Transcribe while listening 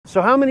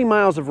So how many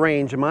miles of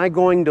range am I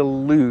going to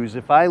lose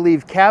if I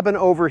leave cabin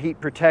overheat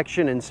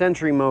protection and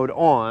sentry mode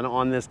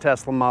on this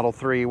Tesla Model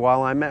 3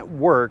 while I'm at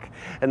work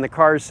and the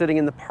car is sitting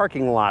in the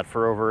parking lot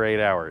for over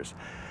 8 hours?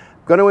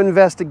 I'm going to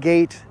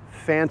investigate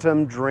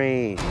phantom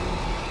drain.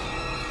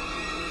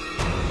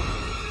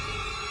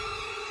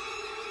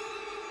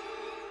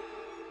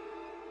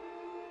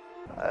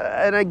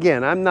 And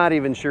again, I'm not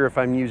even sure if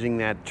I'm using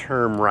that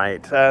term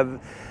right.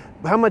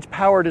 How much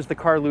power does the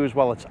car lose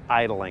while it's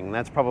idling?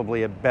 That's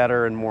probably a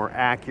better and more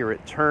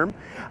accurate term.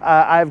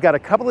 I've got a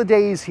couple of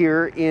days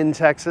here in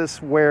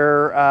Texas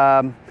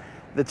where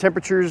the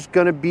temperature is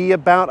going to be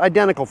about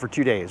identical for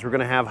 2 days. We're going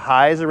to have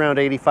highs around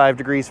 85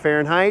 degrees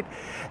Fahrenheit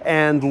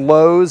and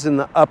lows in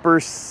the upper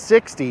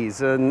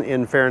 60s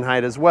in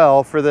Fahrenheit as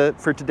well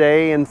for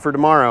today and for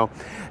tomorrow.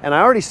 And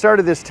I already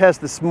started this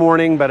test this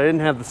morning, but I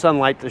didn't have the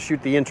sunlight to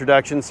shoot the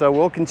introduction, so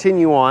we'll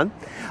continue on.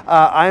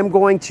 I'm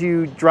going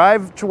to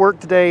drive to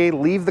work today,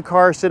 leave the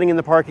car sitting in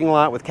the parking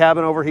lot with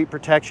cabin overheat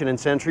protection and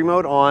sentry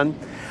mode on.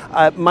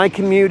 My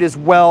commute is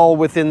well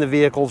within the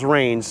vehicle's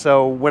range,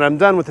 so when I'm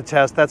done with the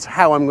test, that's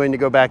how I'm going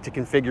to go back to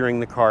configuring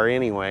the car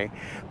anyway.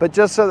 But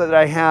just so that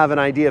I have an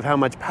idea of how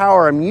much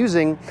power I'm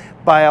using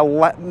by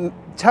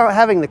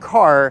having the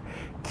car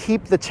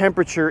keep the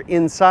temperature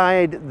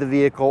inside the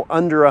vehicle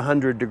under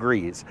 100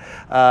 degrees.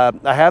 I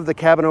have the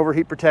cabin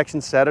overheat protection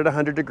set at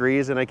 100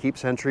 degrees and I keep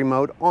sentry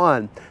mode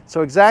on.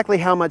 So exactly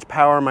how much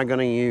power am I going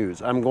to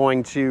use? I'm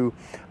going to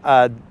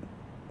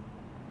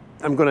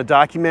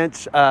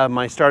document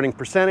my starting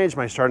percentage,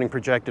 my starting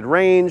projected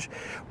range,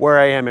 where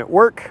I am at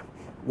work,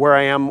 where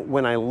I am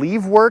when I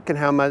leave work and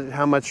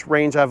how much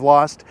range I've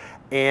lost,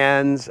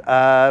 and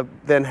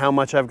then how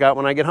much I've got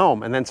when I get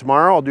home. And then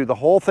tomorrow I'll do the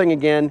whole thing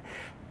again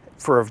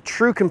for a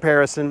true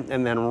comparison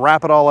and then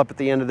wrap it all up at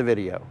the end of the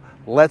video.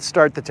 Let's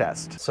start the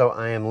test. So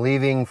I am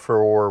leaving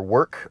for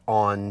work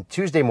on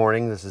Tuesday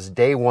morning. This is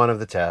day one of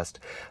the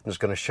test. I'm just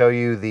going to show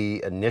you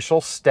the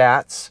initial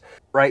stats.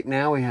 Right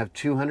now we have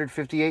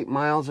 258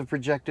 miles of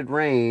projected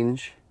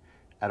range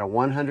at a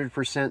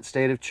 100%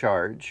 state of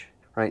charge.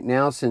 Right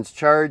now, since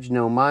charge,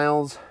 no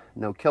miles,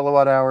 no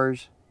kilowatt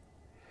hours,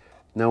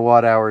 no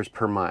watt hours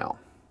per mile.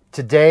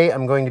 Today,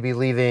 I'm going to be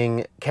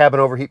leaving cabin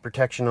overheat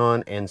protection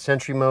on and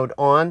sentry mode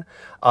on.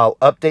 I'll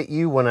update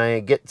you when I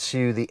get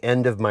to the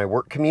end of my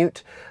work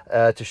commute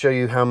to show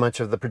you how much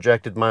of the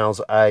projected miles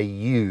I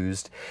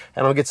used.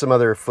 And I'll get some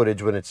other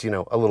footage when it's,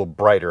 a little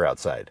brighter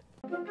outside.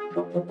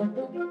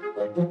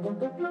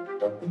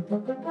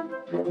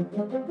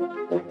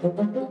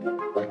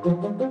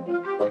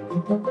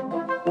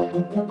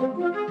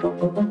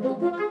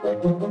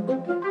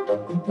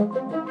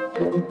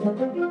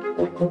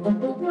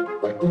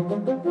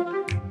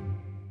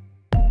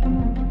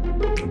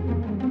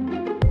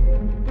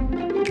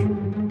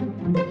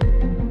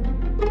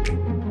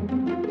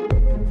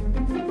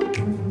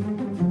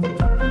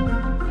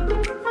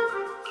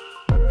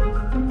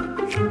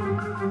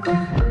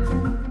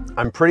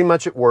 I'm pretty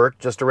much at work,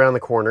 just around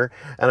the corner,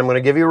 and I'm going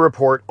to give you a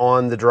report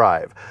on the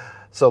drive.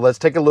 So let's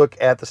take a look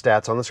at the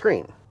stats on the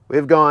screen.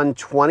 We've gone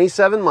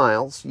 27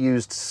 miles,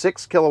 used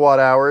 6 kilowatt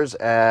hours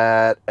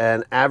at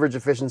an average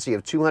efficiency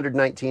of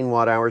 219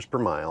 watt hours per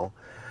mile.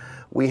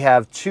 We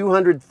have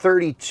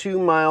 232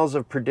 miles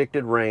of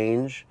predicted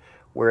range.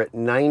 We're at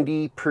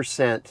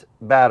 90%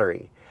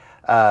 battery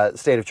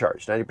state of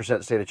charge,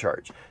 90% state of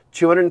charge.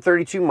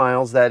 232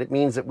 miles, that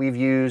means that we've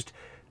used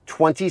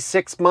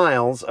 26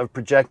 miles of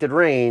projected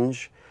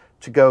range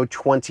to go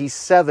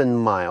 27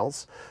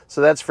 miles. So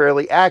that's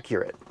fairly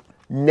accurate.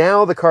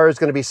 Now the car is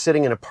going to be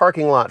sitting in a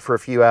parking lot for a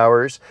few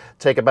hours,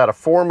 take about a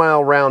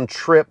 4-mile round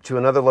trip to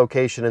another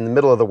location in the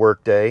middle of the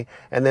workday,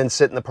 and then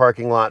sit in the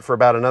parking lot for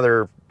about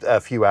another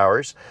few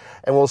hours.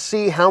 And we'll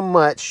see how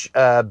much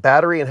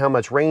battery and how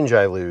much range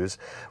I lose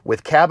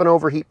with cabin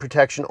overheat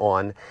protection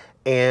on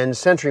and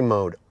sentry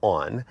mode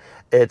on.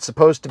 It's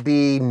supposed to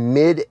be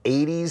mid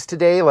 80s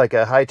today, like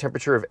a high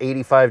temperature of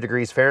 85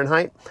 degrees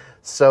Fahrenheit.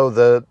 So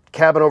the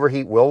cabin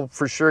overheat will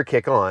for sure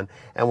kick on,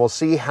 and we'll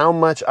see how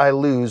much I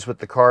lose with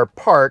the car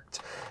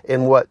parked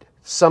in what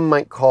some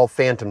might call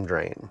phantom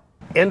drain.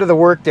 End of the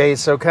workday,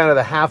 so kind of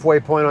the halfway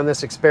point on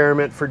this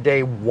experiment for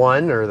day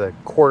one, or the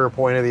quarter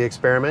point of the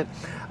experiment.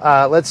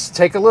 Let's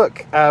take a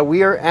look.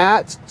 We are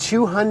at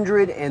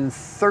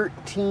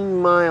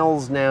 213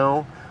 miles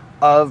now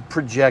of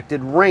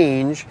projected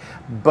range,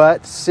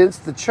 but since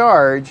the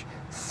charge,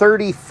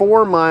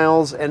 34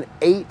 miles and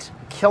 8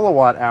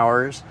 kilowatt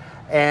hours,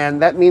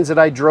 and that means that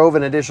I drove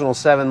an additional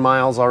 7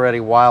 miles already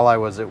while I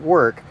was at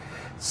work.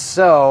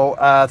 So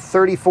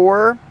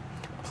 34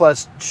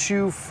 plus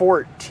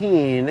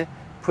 214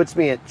 puts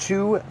me at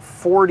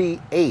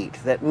 248.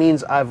 That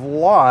means I've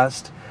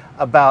lost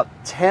about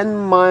 10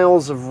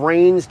 miles of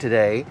range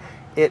today.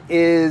 It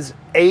is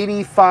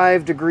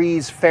 85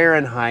 degrees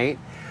Fahrenheit.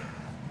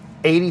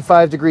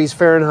 85 degrees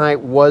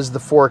Fahrenheit was the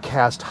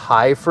forecast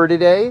high for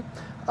today.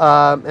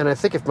 And I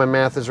think if my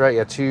math is right,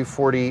 yeah,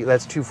 240,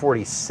 that's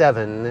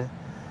 247.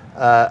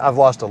 I've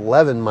lost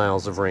 11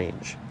 miles of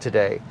range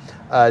today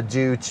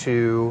due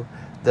to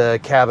the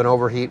cabin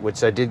overheat,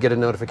 which I did get a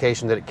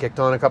notification that it kicked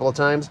on a couple of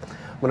times.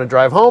 I'm going to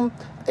drive home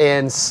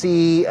and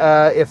see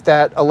if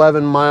that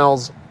 11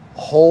 miles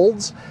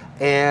holds.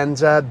 And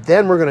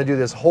then we're going to do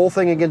this whole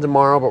thing again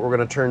tomorrow, but we're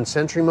going to turn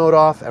Sentry mode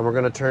off and we're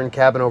going to turn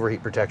cabin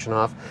overheat protection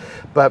off.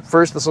 But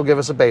first, this will give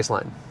us a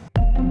baseline.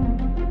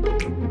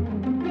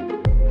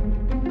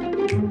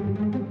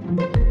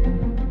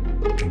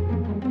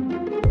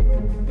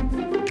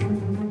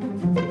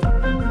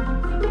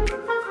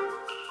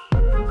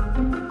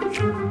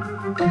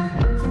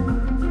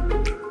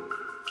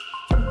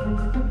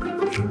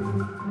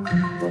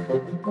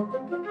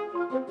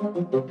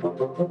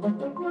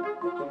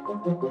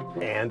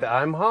 And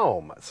I'm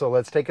home. So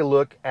let's take a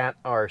look at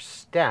our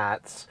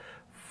stats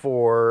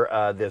for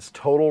this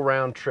total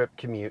round trip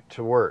commute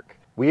to work.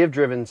 We have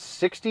driven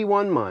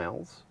 61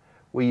 miles.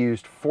 We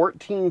used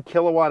 14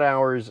 kilowatt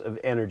hours of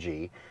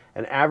energy,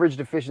 an average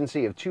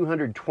efficiency of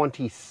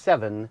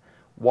 227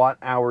 watt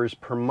hours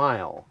per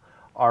mile.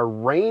 Our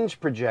range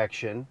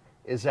projection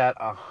is at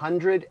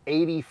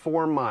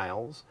 184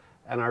 miles,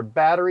 and our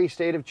battery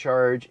state of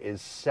charge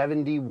is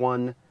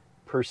 71%.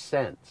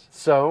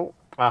 So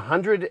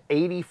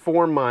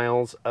 184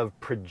 miles of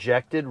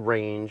projected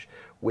range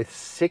with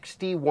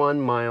 61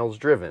 miles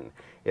driven.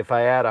 If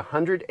I add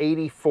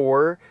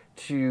 184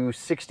 to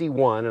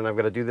 61, and I've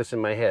got to do this in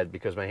my head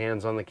because my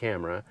hand's on the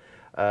camera,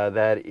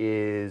 that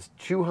is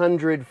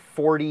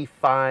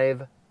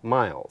 245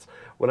 miles.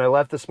 When I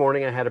left this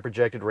morning, I had a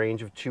projected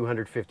range of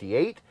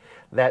 258.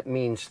 That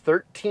means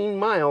 13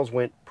 miles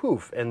went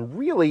poof, and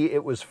really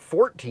it was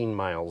 14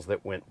 miles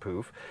that went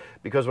poof,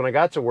 because when I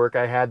got to work,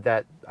 I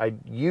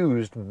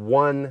used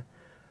one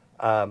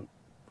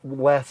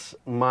less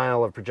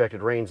mile of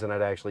projected range than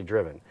I'd actually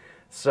driven.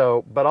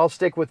 So, but I'll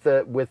stick with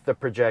the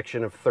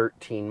projection of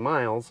 13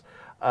 miles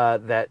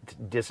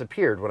that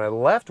disappeared. When I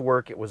left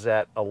work, it was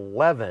at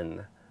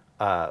 11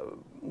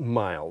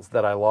 miles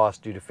that I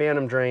lost due to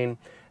phantom drain,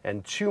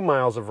 and 2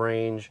 miles of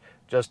range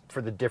just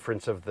for the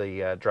difference of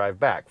the drive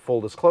back. Full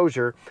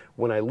disclosure,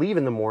 when I leave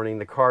in the morning,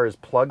 the car is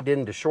plugged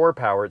into shore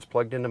power. It's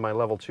plugged into my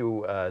level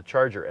 2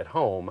 charger at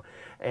home,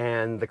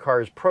 and the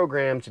car is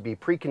programmed to be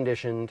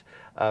preconditioned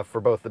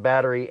for both the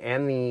battery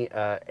and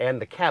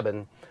the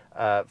cabin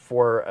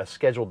for a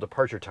scheduled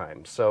departure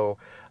time. So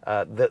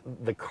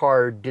the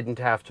car didn't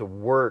have to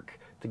work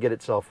to get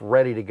itself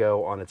ready to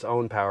go on its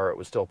own power. It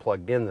was still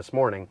plugged in this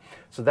morning.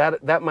 So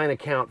that might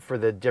account for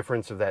the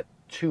difference of that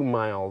 2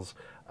 miles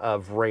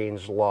of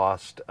range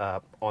lost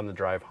on the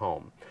drive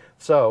home.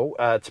 So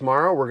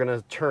tomorrow we're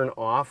going to turn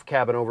off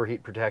cabin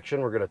overheat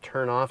protection. We're going to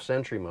turn off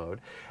Sentry mode,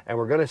 and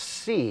we're going to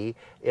see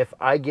if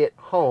I get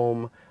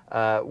home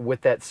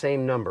with that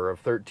same number of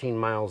 13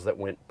 miles that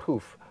went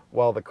poof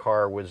while the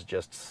car was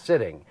just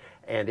sitting.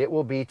 And it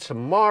will be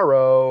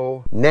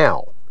tomorrow.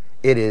 Now,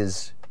 it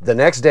is the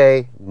next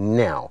day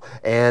now,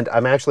 and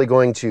I'm actually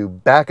going to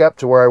back up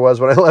to where I was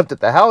when I left at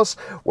the house,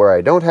 where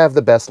I don't have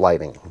the best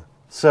lighting.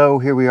 So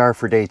here we are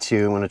for day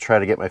 2. I'm going to try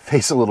to get my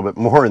face a little bit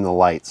more in the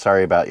light.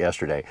 Sorry about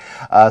yesterday.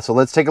 So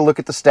let's take a look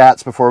at the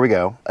stats before we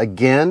go.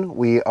 Again,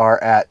 we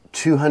are at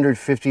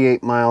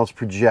 258 miles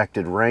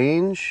projected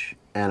range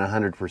and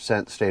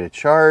 100% state of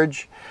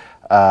charge.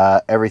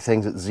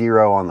 Everything's at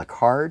 0 on the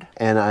card.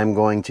 And I'm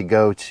going to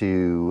go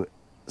to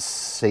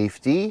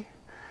safety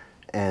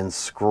and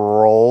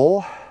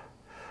scroll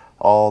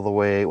all the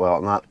way,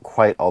 well, not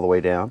quite all the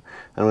way down.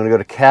 I'm going to go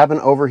to cabin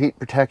overheat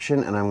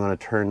protection, and I'm going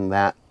to turn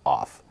that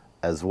off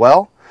as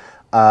well.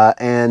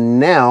 And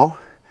now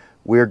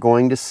we're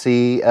going to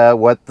see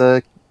what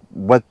the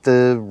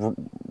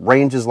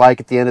range is like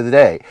at the end of the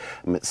day.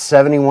 I'm at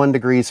 71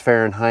 degrees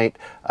Fahrenheit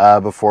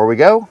before we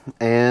go,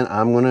 and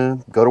I'm going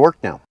to go to work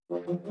now.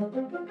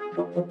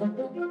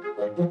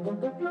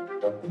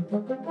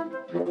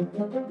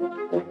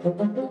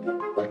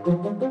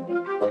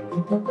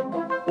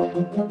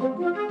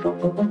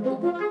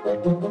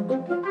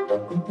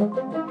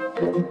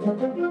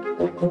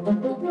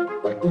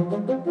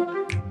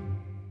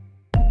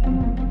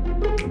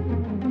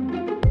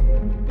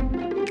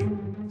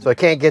 So I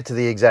can't get to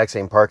the exact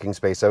same parking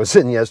space I was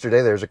in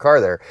yesterday. There's a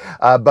car there.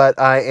 But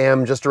I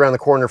am just around the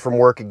corner from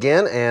work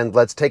again, and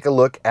let's take a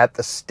look at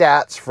the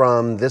stats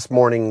from this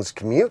morning's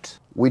commute.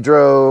 We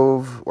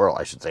drove, well,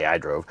 I should say I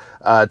drove,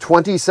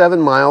 27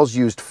 miles,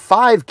 used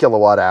 5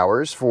 kilowatt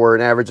hours for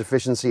an average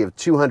efficiency of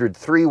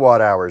 203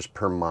 watt hours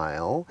per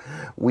mile.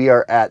 We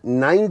are at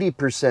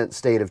 90%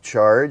 state of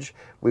charge.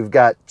 We've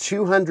got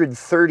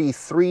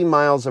 233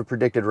 miles of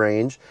predicted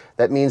range.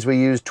 That means we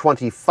used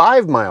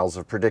 25 miles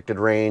of predicted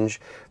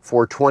range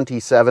for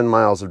 27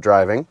 miles of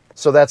driving.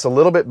 So that's a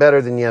little bit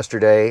better than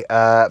yesterday.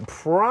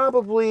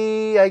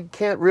 Probably, I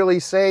can't really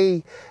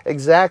say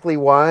exactly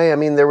why. I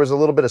mean, there was a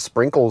little bit of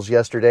sprinkles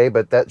yesterday,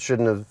 but that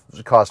shouldn't have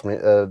cost me,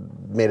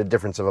 made a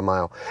difference of a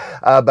mile.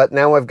 But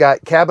now I've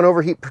got cabin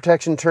overheat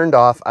protection turned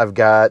off. I've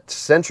got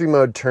sentry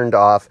mode turned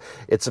off.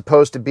 It's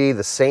supposed to be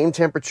the same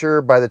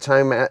temperature by the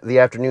time the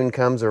afternoon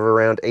comes, of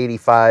around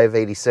 85,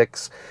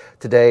 86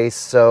 today.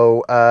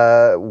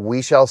 So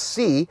we shall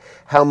see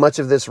how much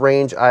of this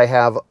range I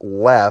have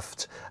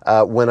left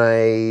when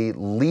I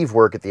leave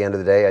work at the end of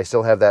the day. I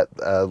still have that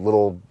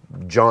little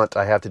jaunt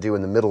I have to do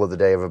in the middle of the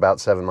day of about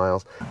 7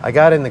 miles. I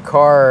got in the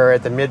car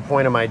at the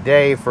midpoint of my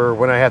day for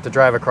when I have to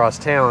drive across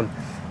town,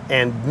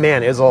 and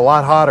man, it was a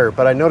lot hotter,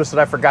 but I noticed that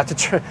I forgot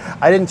to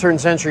I didn't turn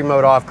sentry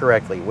mode off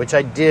correctly, which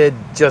I did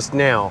just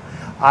now.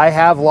 I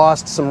have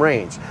lost some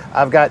range.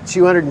 I've got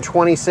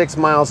 226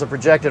 miles of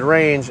projected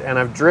range, and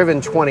I've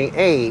driven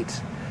 28,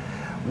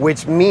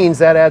 which means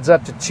that adds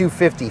up to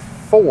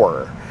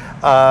 254.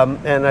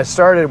 And I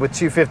started with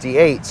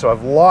 258, so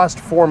I've lost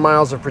 4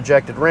 miles of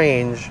projected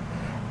range.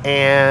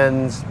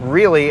 And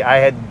really, I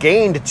had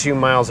gained 2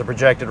 miles of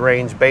projected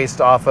range based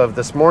off of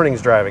this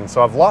morning's driving.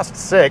 So I've lost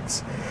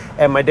 6,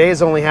 and my day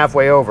is only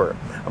halfway over.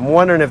 I'm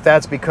wondering if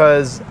that's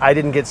because I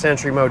didn't get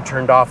sentry mode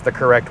turned off the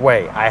correct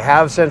way. I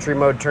have sentry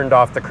mode turned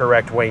off the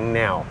correct way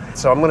now.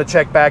 So I'm going to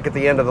check back at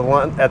the end of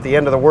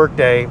the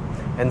workday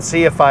and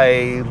see if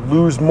I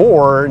lose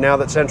more now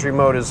that sentry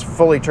mode is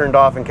fully turned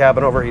off and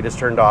cabin overheat is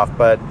turned off.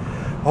 But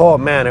oh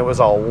man, it was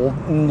a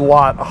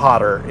lot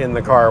hotter in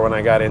the car when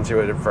I got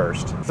into it at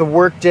first. The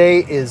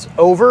workday is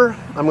over.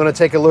 I'm going to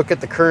take a look at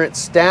the current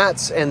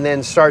stats and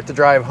then start the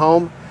drive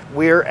home.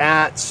 We're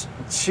at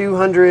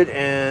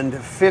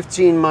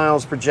 215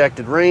 miles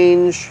projected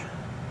range.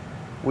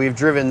 We've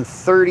driven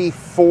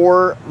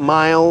 34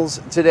 miles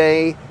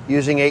today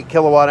using 8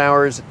 kilowatt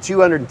hours,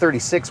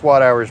 236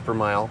 watt hours per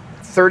mile.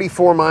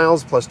 34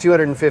 miles plus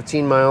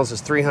 215 miles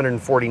is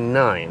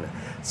 349.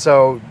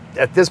 So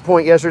at this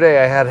point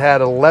yesterday, I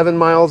had 11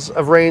 miles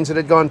of range that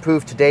had gone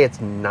poof. Today it's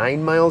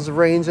 9 miles of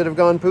range that have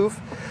gone poof,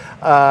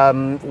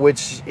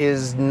 which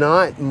is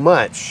not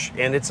much,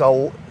 and it's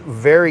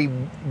very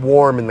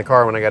warm in the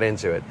car when I got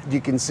into it.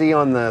 You can see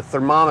on the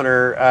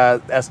thermometer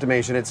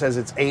estimation, it says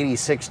it's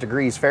 86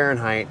 degrees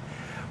Fahrenheit,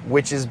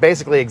 which is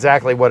basically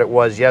exactly what it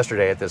was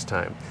yesterday at this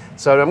time.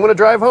 So I'm going to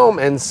drive home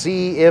and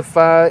see if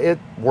it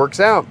works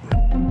out.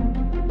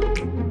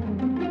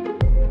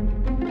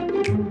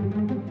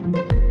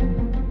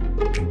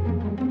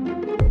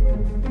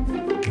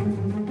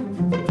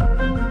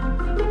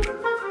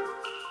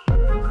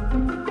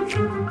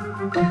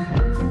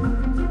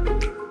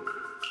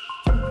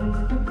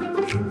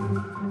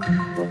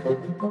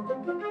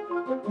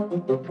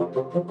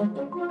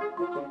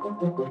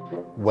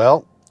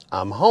 Well,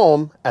 I'm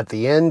home at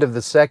the end of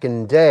the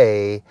second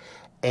day,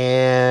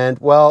 and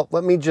well,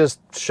 let me just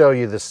show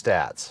you the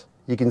stats.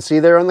 You can see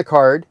there on the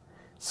card,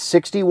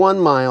 61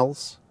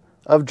 miles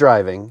of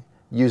driving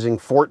using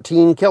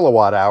 14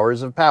 kilowatt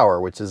hours of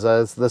power, which is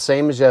the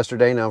same as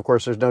yesterday. Now, of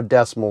course, there's no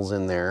decimals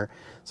in there,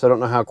 so I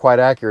don't know how quite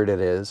accurate it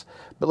is.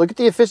 But look at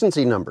the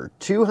efficiency number,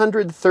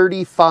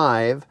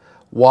 235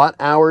 watt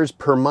hours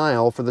per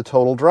mile for the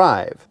total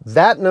drive.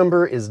 That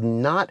number is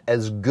not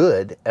as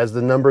good as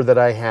the number that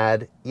I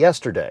had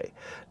yesterday.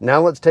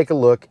 Now let's take a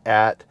look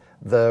at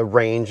the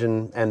range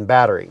and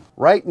battery.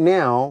 Right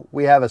now,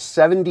 we have a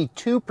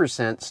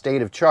 72%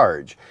 state of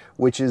charge,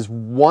 which is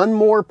 1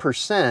 more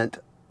percent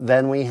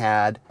than we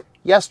had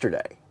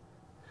yesterday.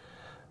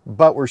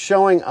 But we're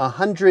showing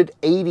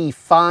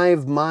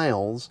 185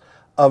 miles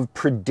of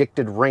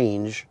predicted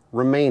range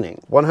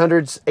remaining.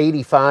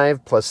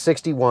 185 plus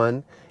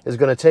 61 is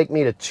going to take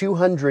me to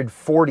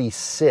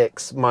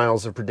 246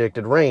 miles of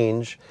predicted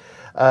range,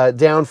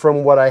 down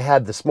from what I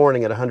had this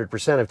morning at 100%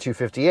 of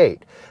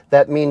 258.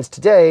 That means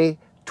today,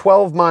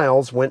 12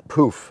 miles went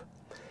poof.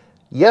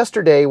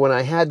 Yesterday, when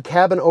I had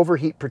cabin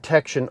overheat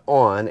protection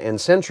on and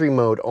sentry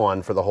mode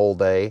on for the whole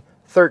day,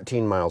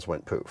 13 miles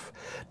went poof.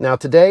 Now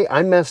today,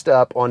 I messed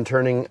up on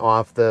turning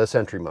off the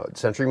sentry mode.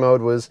 Sentry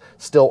mode was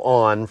still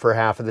on for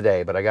half of the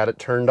day, but I got it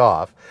turned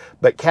off.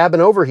 But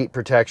cabin overheat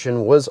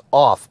protection was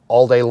off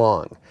all day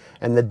long.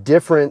 And the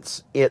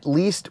difference, at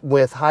least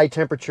with high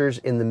temperatures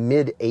in the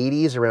mid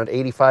 80s, around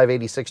 85,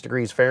 86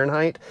 degrees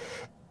Fahrenheit,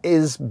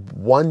 is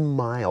 1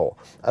 mile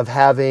of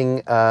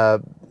having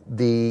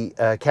the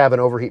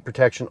cabin overheat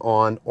protection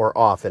on or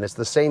off, and it's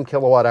the same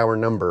kilowatt hour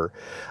number.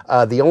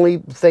 The only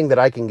thing that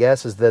I can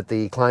guess is that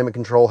the climate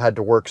control had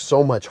to work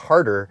so much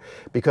harder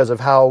because of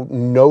how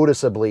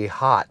noticeably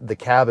hot the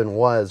cabin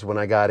was when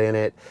I got in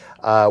it,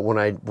 when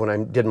I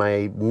did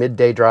my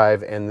midday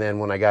drive, and then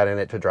when I got in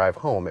it to drive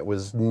home. It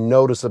was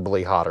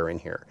noticeably hotter in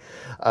here.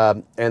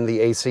 And the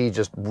AC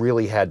just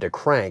really had to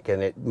crank,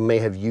 and it may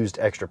have used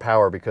extra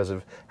power because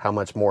of how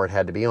much more it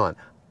had to be on.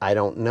 I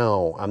don't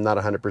know. I'm not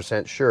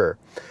 100% sure.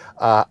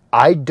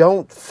 I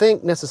don't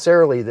think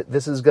necessarily that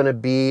this is going to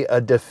be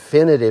a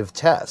definitive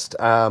test.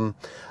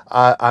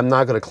 I'm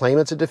not going to claim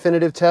it's a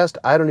definitive test.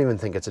 I don't even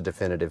think it's a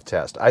definitive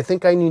test. I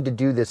think I need to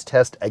do this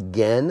test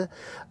again.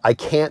 I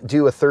can't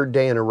do a third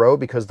day in a row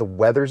because the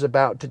weather's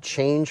about to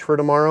change for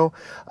tomorrow,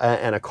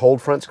 and a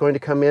cold front's going to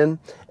come in.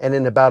 And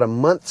in about a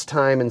month's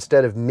time,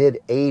 instead of mid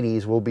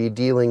 80s, we'll be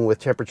dealing with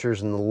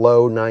temperatures in the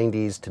low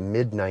 90s to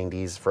mid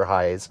 90s for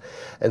highs.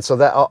 And so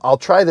that I'll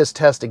try this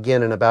test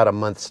again in about a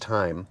month's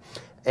time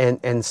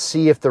and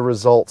see if the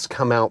results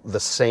come out the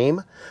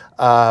same.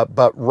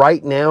 But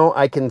right now,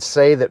 I can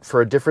say that for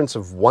a difference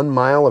of 1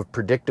 mile of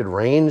predicted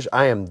range,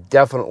 I am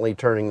definitely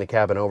turning the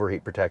cabin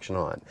overheat protection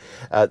on.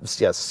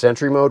 Yes,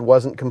 sentry mode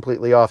wasn't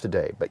completely off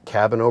today, but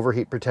cabin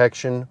overheat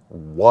protection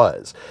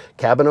was.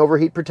 Cabin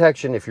overheat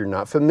protection, if you're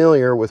not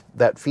familiar with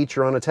that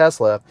feature on a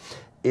Tesla,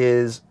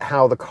 is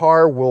how the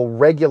car will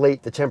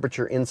regulate the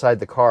temperature inside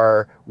the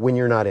car when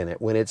you're not in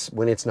it, when it's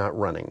not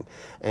running.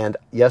 And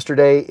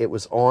yesterday it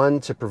was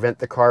on to prevent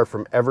the car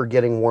from ever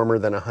getting warmer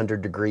than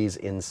 100 degrees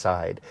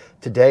inside.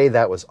 Today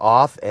that was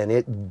off, and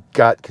it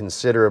got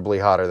considerably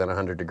hotter than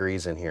 100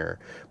 degrees in here,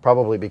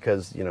 probably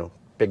because, you know,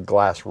 big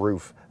glass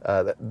roof.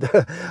 Those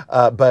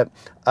are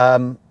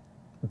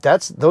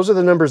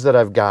the numbers that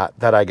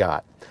I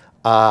got.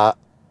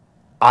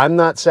 I'm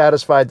not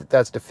satisfied that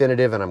that's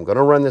definitive, and I'm going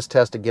to run this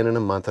test again in a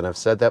month, and I've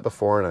said that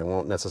before, and I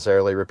won't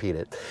necessarily repeat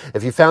it.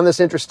 If you found this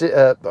interesting,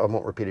 I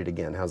won't repeat it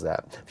again. How's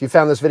that? If you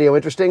found this video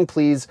interesting,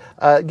 please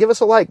give us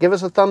a like, give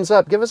us a thumbs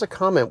up, give us a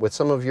comment with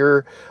some of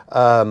your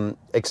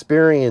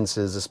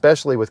experiences,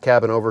 especially with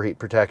cabin overheat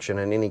protection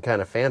and any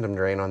kind of phantom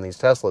drain on these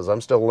Teslas.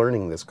 I'm still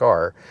learning this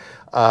car.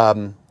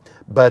 But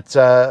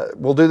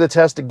we'll do the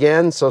test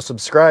again, so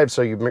subscribe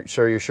so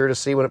you're sure to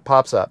see when it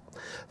pops up.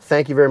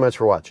 Thank you very much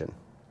for watching.